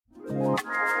Hello,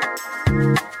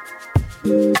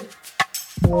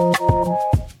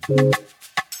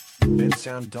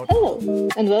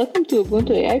 and welcome to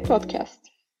Ubuntu AI podcast.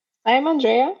 I am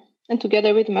Andrea, and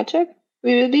together with Maciek,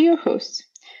 we will be your hosts.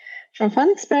 From fun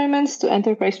experiments to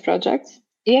enterprise projects,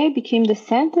 AI became the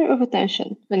center of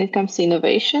attention when it comes to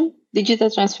innovation, digital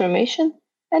transformation,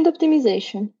 and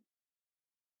optimization.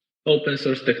 Open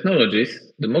source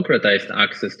technologies democratized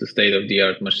access to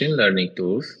state-of-the-art machine learning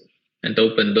tools and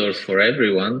opened doors for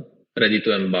everyone ready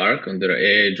to embark on their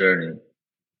AI journey.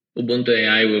 Ubuntu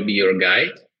AI will be your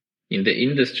guide in the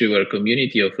industry where a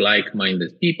community of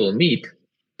like-minded people meet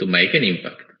to make an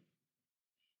impact.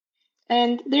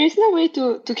 And there is no way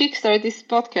to kickstart this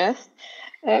podcast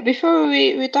before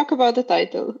we talk about the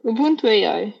title, Ubuntu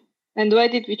AI, and why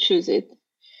did we choose it?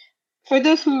 For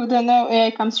those who don't know, AI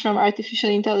comes from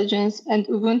artificial intelligence, and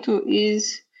Ubuntu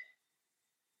is,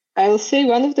 I will say,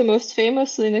 one of the most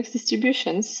famous Linux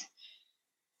distributions.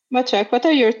 Maciek, what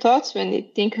are your thoughts when you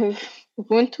think of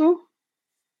Ubuntu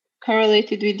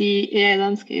correlated with the AI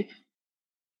landscape?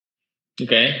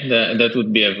 Okay, that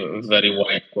would be a very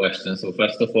wide question. So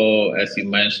first of all, as you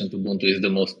mentioned, Ubuntu is the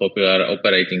most popular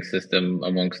operating system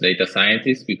amongst data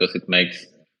scientists because it makes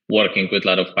working with a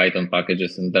lot of Python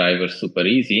packages and drivers super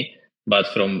easy. But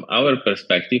from our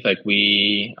perspective, like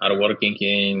we are working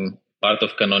in part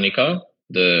of Canonical,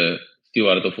 the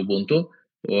steward of Ubuntu,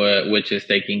 which is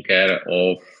taking care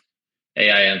of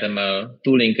AI and ML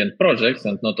tooling and projects,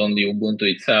 and not only Ubuntu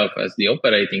itself as the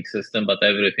operating system, but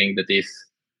everything that is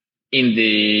in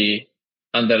the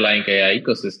underlying AI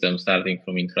ecosystem, starting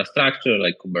from infrastructure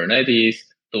like Kubernetes,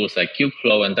 tools like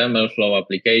Kubeflow and MLflow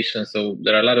applications. So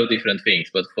there are a lot of different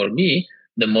things. But for me,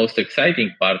 the most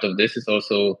exciting part of this is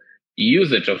also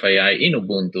usage of AI in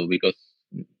Ubuntu, because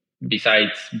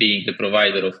besides being the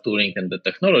provider of tooling and the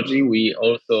technology, we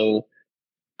also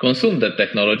consume that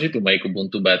technology to make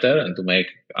Ubuntu better and to make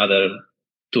other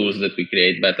tools that we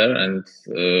create better. And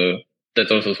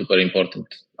that's also a super important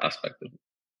aspect of it.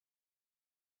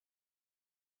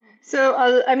 So,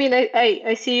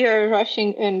 I see you're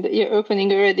rushing and you're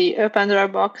opening already a Pandora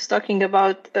box talking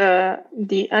about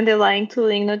the underlying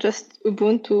tooling, not just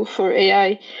Ubuntu for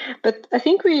AI. But I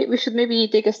think we should maybe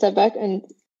take a step back and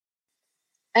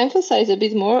emphasize a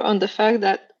bit more on the fact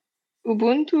that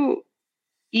Ubuntu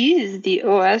is the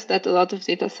OS that a lot of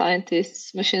data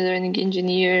scientists, machine learning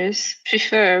engineers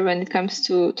prefer when it comes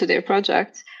to their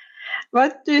projects.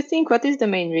 What do you think? What is the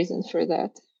main reason for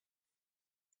that?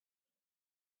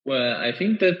 Well, I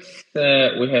think that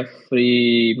we have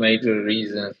three major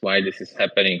reasons why this is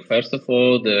happening. First of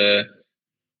all, the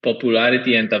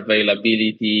popularity and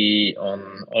availability on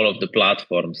all of the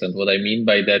platforms. And what I mean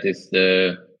by that is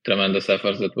the tremendous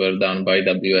efforts that were done by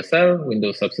WSL,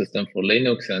 Windows Subsystem for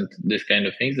Linux, and this kind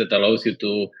of things that allows you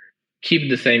to keep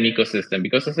the same ecosystem.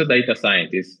 Because as a data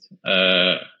scientist,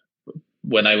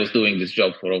 when I was doing this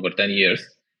job for over 10 years,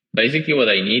 basically what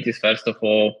I need is, first of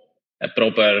all, a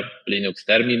proper Linux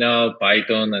terminal,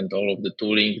 Python, and all of the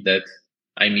tooling that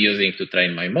I'm using to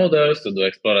train my models, to do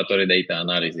exploratory data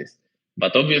analysis.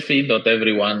 But obviously, not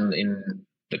everyone in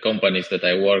the companies that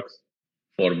I worked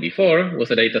for before was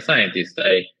a data scientist.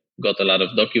 I got a lot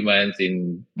of documents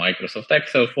in Microsoft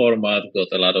Excel format,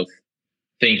 got a lot of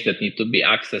things that need to be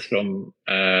accessed from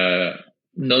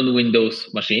non-Windows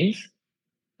machines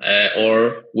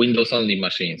or Windows-only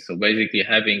machines. So basically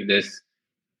having this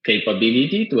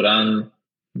capability to run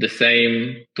the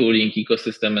same tooling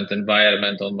ecosystem and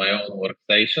environment on my own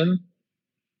workstation,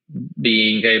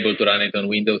 being able to run it on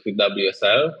Windows with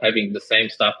WSL, having the same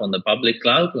stuff on the public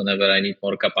cloud whenever I need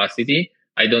more capacity.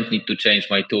 I don't need to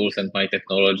change my tools and my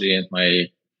technology and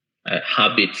my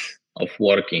habits of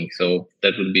working. So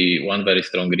that would be one very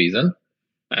strong reason.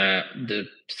 The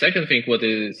second thing, what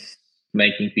is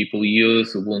making people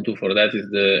use Ubuntu for that, is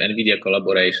the NVIDIA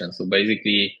collaboration. So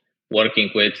basically, working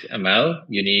with ML,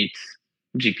 you need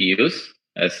GPUs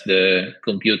as the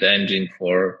compute engine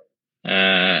for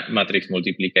matrix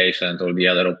multiplication and all the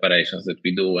other operations that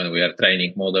we do when we are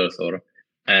training models or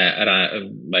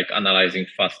like analyzing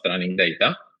fast running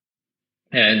data.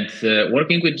 And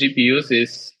working with GPUs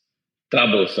is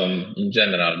troublesome in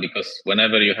general, because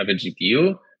whenever you have a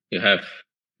GPU, you have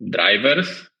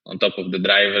drivers. On top of the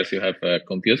drivers, you have a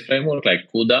compute framework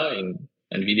like CUDA in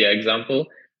NVIDIA example,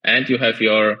 and you have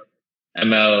your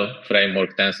ML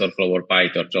framework, TensorFlow or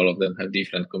PyTorch. All of them have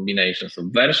different combinations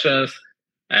of versions,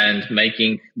 and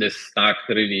making this stack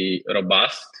really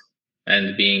robust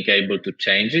and being able to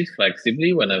change it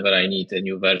flexibly whenever I need a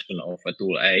new version of a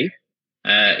tool A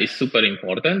is super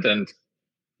important. And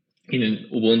in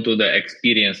Ubuntu, the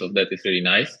experience of that is really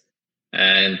nice.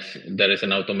 And there is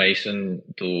an automation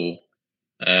to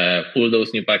pull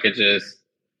those new packages,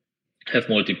 have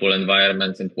multiple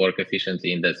environments, and work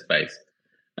efficiently in that space.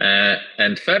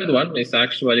 And third one is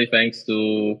actually thanks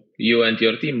to you and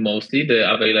your team, mostly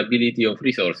the availability of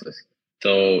resources.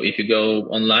 So if you go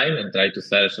online and try to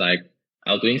search like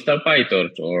how to install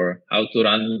PyTorch or how to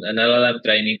run an LLM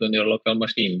training on your local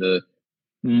machine,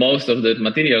 most of the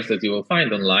materials that you will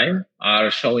find online are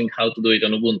showing how to do it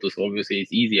on Ubuntu. So obviously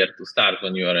it's easier to start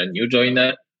when you are a new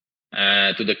joiner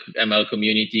to the ML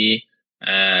community.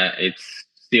 It's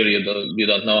still you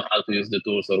don't know how to use the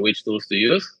tools or which tools to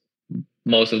use.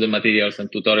 Most of the materials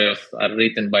and tutorials are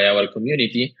written by our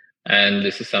community, and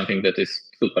this is something that is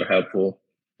super helpful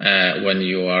when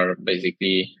you are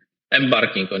basically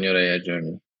embarking on your AI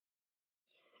journey.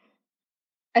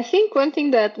 I think one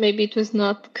thing that maybe it was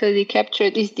not clearly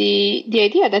captured is the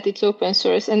idea that it's open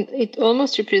source, and it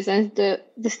almost represents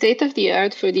the state of the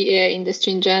art for the AI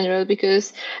industry in general,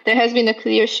 because there has been a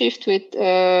clear shift with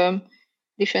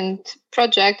different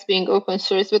projects being open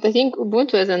source. But I think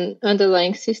Ubuntu as an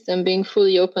underlying system being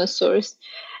fully open source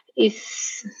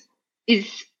is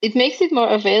it makes it more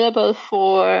available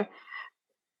for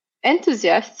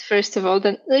enthusiasts, first of all,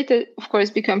 then later, of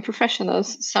course, become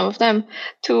professionals, some of them,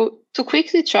 to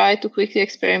quickly try, to quickly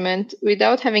experiment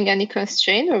without having any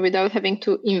constraint or without having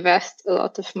to invest a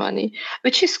lot of money,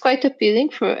 which is quite appealing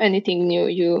for anything new.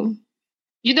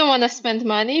 You don't want to spend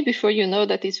money before you know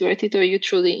that it's worth it or you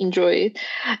truly enjoy it.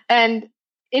 And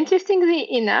interestingly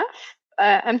enough,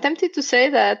 I'm tempted to say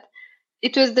that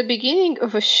it was the beginning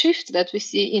of a shift that we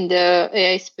see in the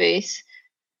AI space,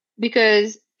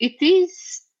 because it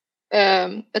is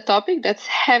a topic that's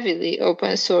heavily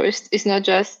open sourced. It's not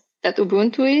just that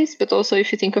Ubuntu is, but also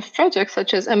if you think of projects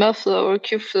such as MLflow or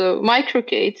Kubeflow,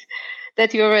 MicroK8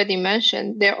 that you already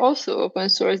mentioned, they're also open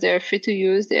source. They are free to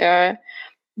use.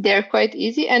 They're quite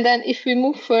easy. And then if we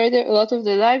move further, a lot of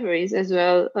the libraries as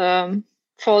well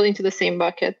fall into the same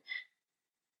bucket.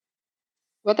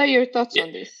 What are your thoughts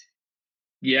on this?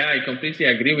 Yeah, I completely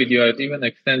agree with you. I'd even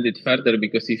extend it further,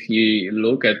 because if you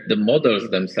look at the models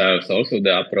themselves, also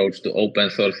the approach to open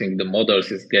sourcing the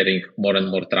models is getting more and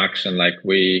more traction. Like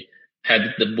we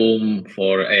had the boom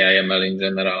for AI ML in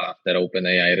general after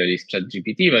OpenAI released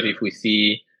ChatGPT. But if we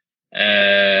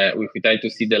try to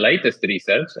see the latest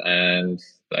research and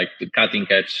like the cutting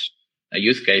edge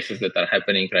use cases that are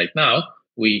happening right now,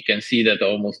 we can see that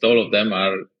almost all of them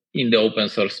are in the open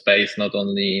source space, not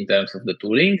only in terms of the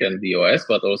tooling and the OS,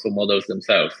 but also models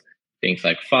themselves. Things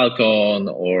like Falcon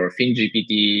or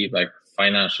FinGPT, like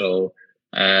financial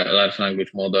large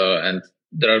language model. And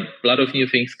there are a lot of new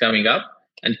things coming up,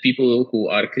 and people who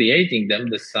are creating them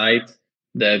decide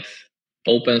that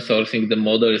open sourcing the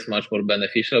model is much more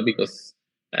beneficial, because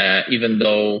even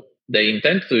though they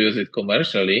intend to use it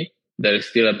commercially, there is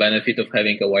still a benefit of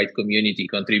having a wide community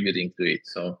contributing to it.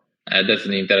 So that's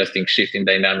an interesting shift in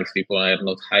dynamics. People are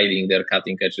not hiding their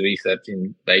cutting edge research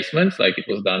in basements like it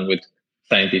was done with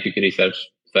scientific research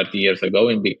 30 years ago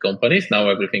in big companies. Now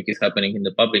everything is happening in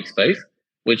the public space,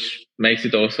 which makes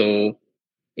it also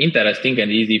interesting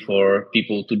and easy for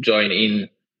people to join in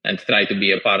and try to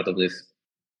be a part of this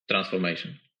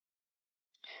transformation.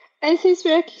 And since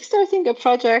we are kickstarting a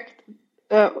project,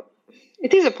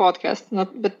 it is a podcast,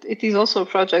 but it is also a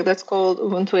project that's called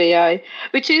Ubuntu AI,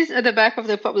 which is at the back of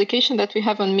the publication that we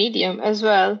have on Medium as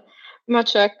well.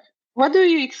 Maciek, what do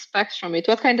you expect from it?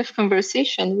 What kind of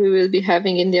conversation we will be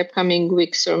having in the upcoming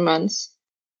weeks or months?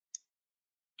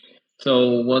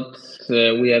 So what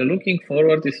we are looking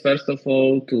forward is, first of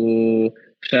all, to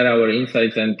share our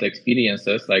insights and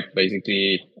experiences, like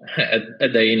basically a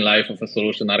day in life of a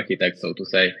solution architect, so to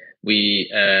say. We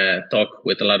talk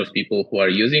with a lot of people who are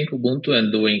using Ubuntu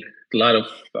and doing a lot of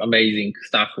amazing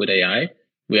stuff with AI.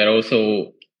 We are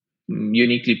also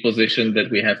uniquely positioned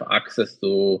that we have access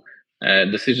to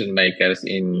decision makers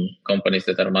in companies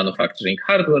that are manufacturing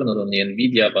hardware, not only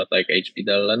NVIDIA, but like HP,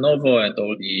 Dell, Lenovo, and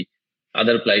all the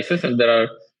other places. And there are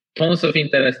tons of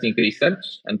interesting research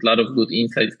and a lot of good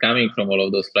insights coming from all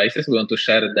of those places. We want to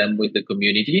share them with the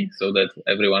community so that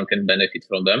everyone can benefit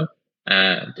from them,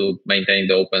 to maintain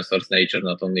the open source nature,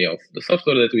 not only of the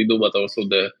software that we do, but also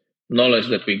the knowledge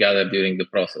that we gather during the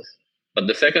process. But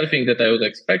the second thing that I would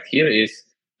expect here is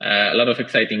a lot of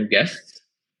exciting guests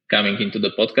coming into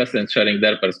the podcast and sharing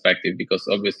their perspective, because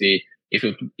obviously if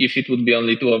it would be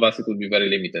only two of us, it would be very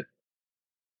limited.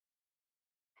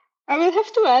 I will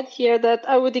have to add here that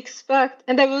I would expect,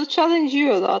 and I will challenge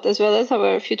you a lot, as well as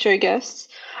our future guests,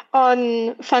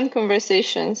 on fun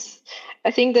conversations.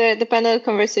 I think the panel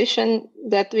conversation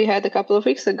that we had a couple of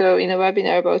weeks ago in a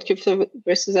webinar about Kubeflow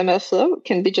versus MLflow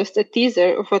can be just a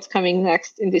teaser of what's coming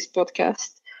next in this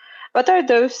podcast. What are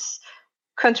those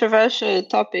controversial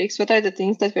topics, what are the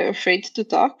things that we're afraid to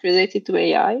talk related to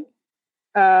AI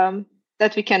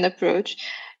that we can approach?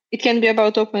 It can be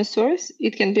about open source,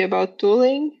 it can be about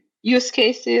tooling, use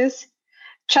cases,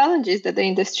 challenges that the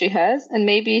industry has, and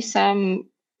maybe some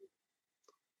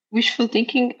wishful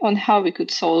thinking on how we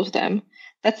could solve them.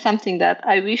 That's something that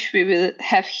I wish we will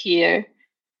have here.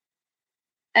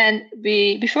 And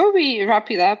before we wrap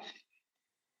it up,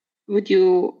 would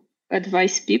you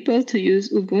advise people to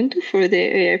use Ubuntu for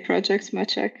their AI projects,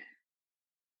 Maciek?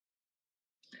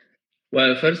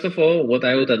 Well, first of all, what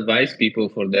I would advise people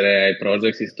for their AI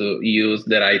projects is to use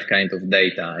the right kind of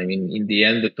data. I mean, in the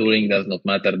end, the tooling does not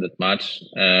matter that much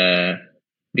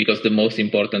because the most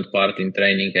important part in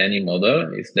training any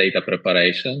model is data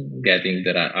preparation, getting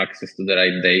the access to the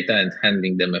right data and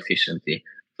handling them efficiently.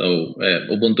 So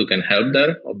Ubuntu can help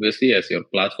there, obviously, as your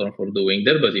platform for doing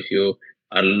that. But if you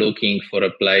are looking for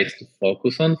a place to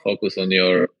focus on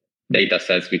your data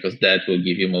sets because that will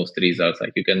give you most results.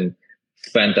 Like you can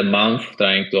spend a month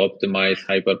trying to optimize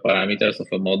hyperparameters of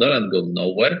a model and go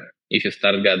nowhere. If you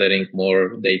start gathering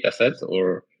more data sets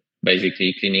or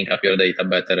basically cleaning up your data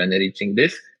better and enriching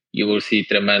this, you will see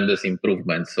tremendous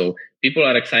improvements. So people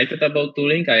are excited about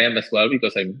tooling. I am as well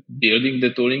because I'm building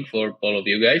the tooling for all of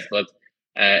you guys. But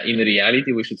in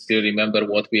reality, we should still remember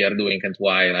what we are doing and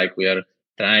why. Like we are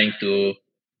trying to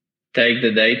take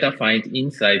the data, find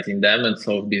insights in them, and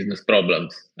solve business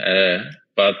problems.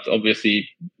 But obviously,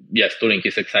 yes, tooling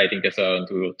is exciting as well, and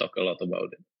we will talk a lot about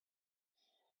it.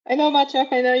 I know,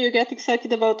 Maciek, I know you get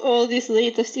excited about all these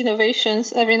latest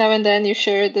innovations. Every now and then you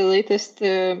share the latest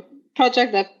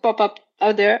project that pop up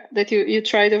out there that you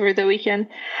tried over the weekend.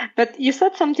 But you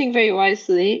said something very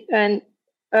wisely, and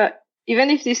even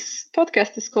if this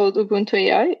podcast is called Ubuntu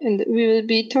AI, and we will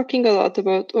be talking a lot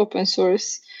about open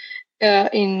source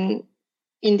in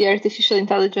the artificial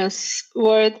intelligence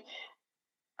world,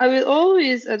 I will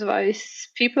always advise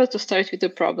people to start with the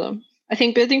problem. I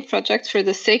think building projects for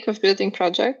the sake of building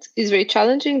projects is very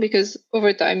challenging because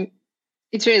over time,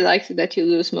 it's very likely that you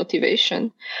lose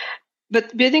motivation.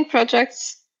 But building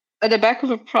projects at the back of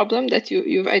a problem that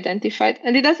you've identified,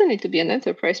 and it doesn't need to be an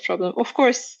enterprise problem. Of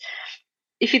course,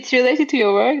 if it's related to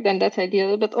your work, then that's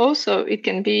ideal. But also, it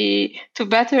can be to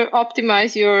better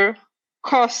optimize your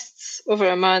costs over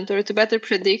a month or to better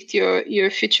predict your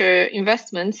future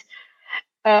investments.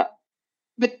 But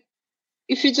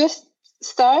if you just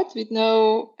start with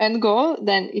no end goal,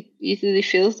 then it easily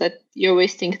feels that you're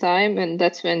wasting time. And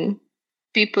that's when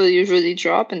people usually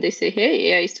drop and they say,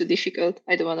 hey, AI is too difficult.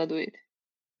 I don't want to do it.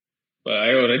 Well,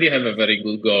 I already have a very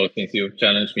good goal since you've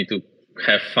challenged me to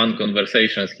have fun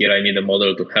conversations here. I need a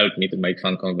model to help me to make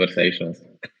fun conversations.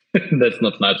 That's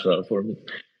not natural for me.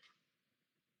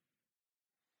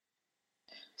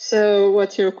 So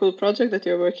what's your cool project that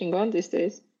you're working on these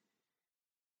days?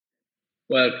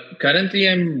 Well, currently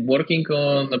I'm working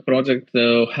on a project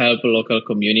to help a local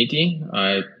community.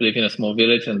 I live in a small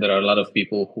village and there are a lot of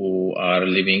people who are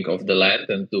living off the land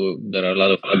and there are a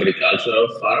lot of agricultural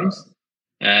farms.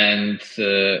 And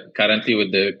currently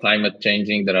with the climate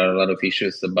changing, there are a lot of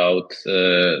issues about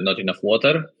not enough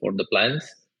water for the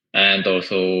plants and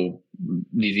also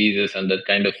diseases and that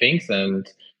kind of things. And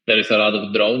there is a lot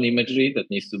of drone imagery that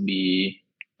needs to be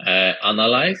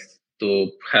analyzed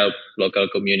to help local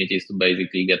communities to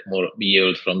basically get more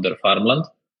yield from their farmland.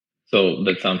 So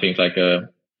that's something like a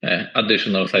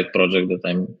additional side project that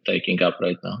I'm taking up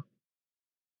right now.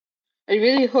 I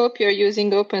really hope you're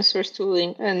using open source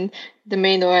tooling and the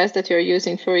main OS that you're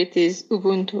using for it is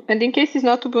Ubuntu. And in case it's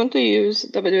not Ubuntu, use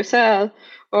WSL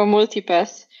or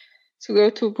Multipass to go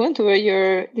to Ubuntu where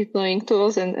you're deploying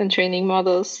tools and training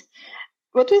models.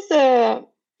 What was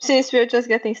since we're just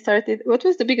getting started, what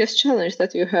was the biggest challenge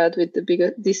that you had with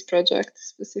this project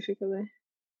specifically?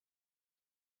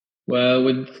 Well,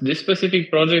 with this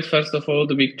specific project, first of all,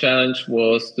 the big challenge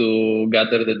was to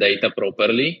gather the data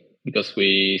properly because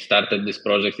we started this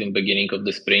project in the beginning of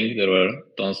the spring. There were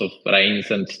tons of rains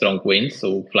and strong winds,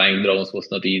 so flying drones was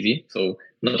not easy. So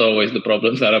not always the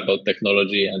problems are about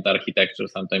technology and architecture.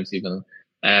 Sometimes even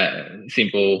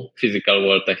simple physical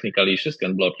world technical issues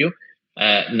can block you.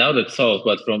 Now that's solved,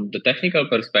 but from the technical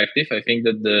perspective, I think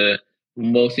that the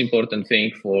most important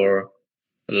thing for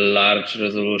large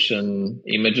resolution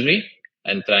imagery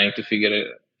and trying to figure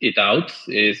it out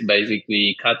is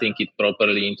basically cutting it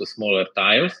properly into smaller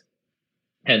tiles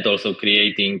and also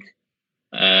creating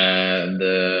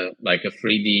the like a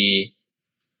 3D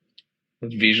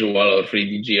visual or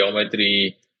 3D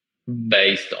geometry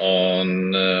based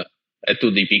on a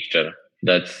 2D picture.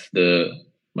 That's I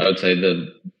would say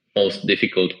the most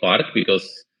difficult part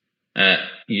because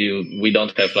we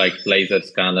don't have like laser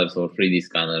scanners or 3D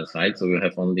scanners, right? So you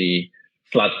have only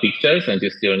flat pictures, and you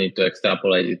still need to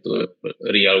extrapolate it to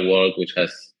a real world which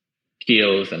has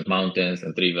hills and mountains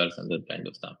and rivers and that kind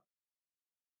of stuff.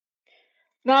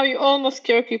 Now you almost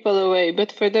scare people away,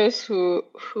 but for those who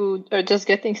are just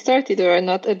getting started or are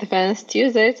not advanced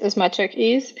users, as Maciek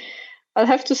is, I'll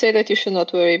have to say that you should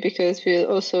not worry, because we'll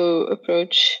also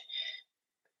approach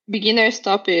beginners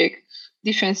topic,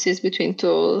 differences between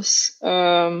tools,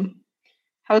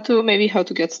 how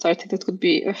to get started. That could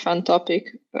be a fun topic.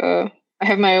 I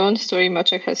have my own story,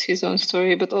 Maciek has his own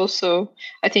story, but also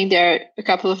I think there are a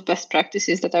couple of best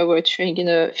practices that are worth sharing in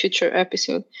a future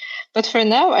episode. But for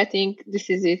now, I think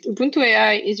this is it. Ubuntu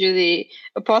AI is really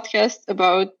a podcast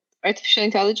about artificial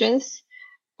intelligence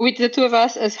with the two of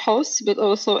us as hosts, but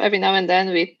also every now and then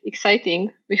with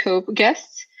exciting, we hope,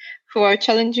 guests who are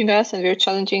challenging us and we're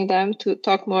challenging them to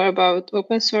talk more about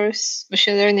open source,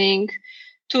 machine learning,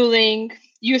 tooling,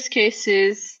 use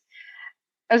cases,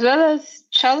 as well as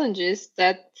challenges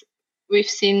that we've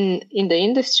seen in the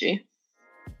industry.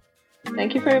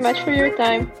 Thank you very much for your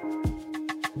time.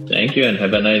 Thank you and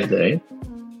have a nice day.